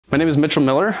My name is Mitchell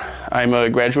Miller. I'm a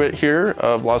graduate here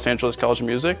of Los Angeles College of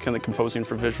Music in the Composing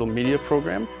for Visual Media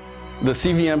program. The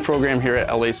CVM program here at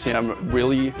LACM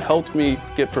really helped me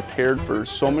get prepared for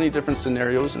so many different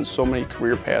scenarios and so many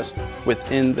career paths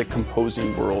within the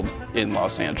composing world in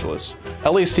Los Angeles.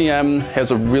 LACM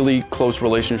has a really close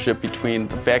relationship between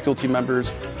the faculty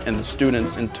members and the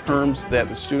students in terms that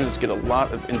the students get a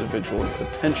lot of individual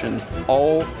attention,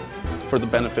 all for the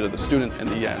benefit of the student in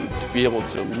the end, to be able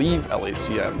to leave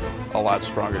LACM a lot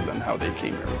stronger than how they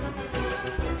came here.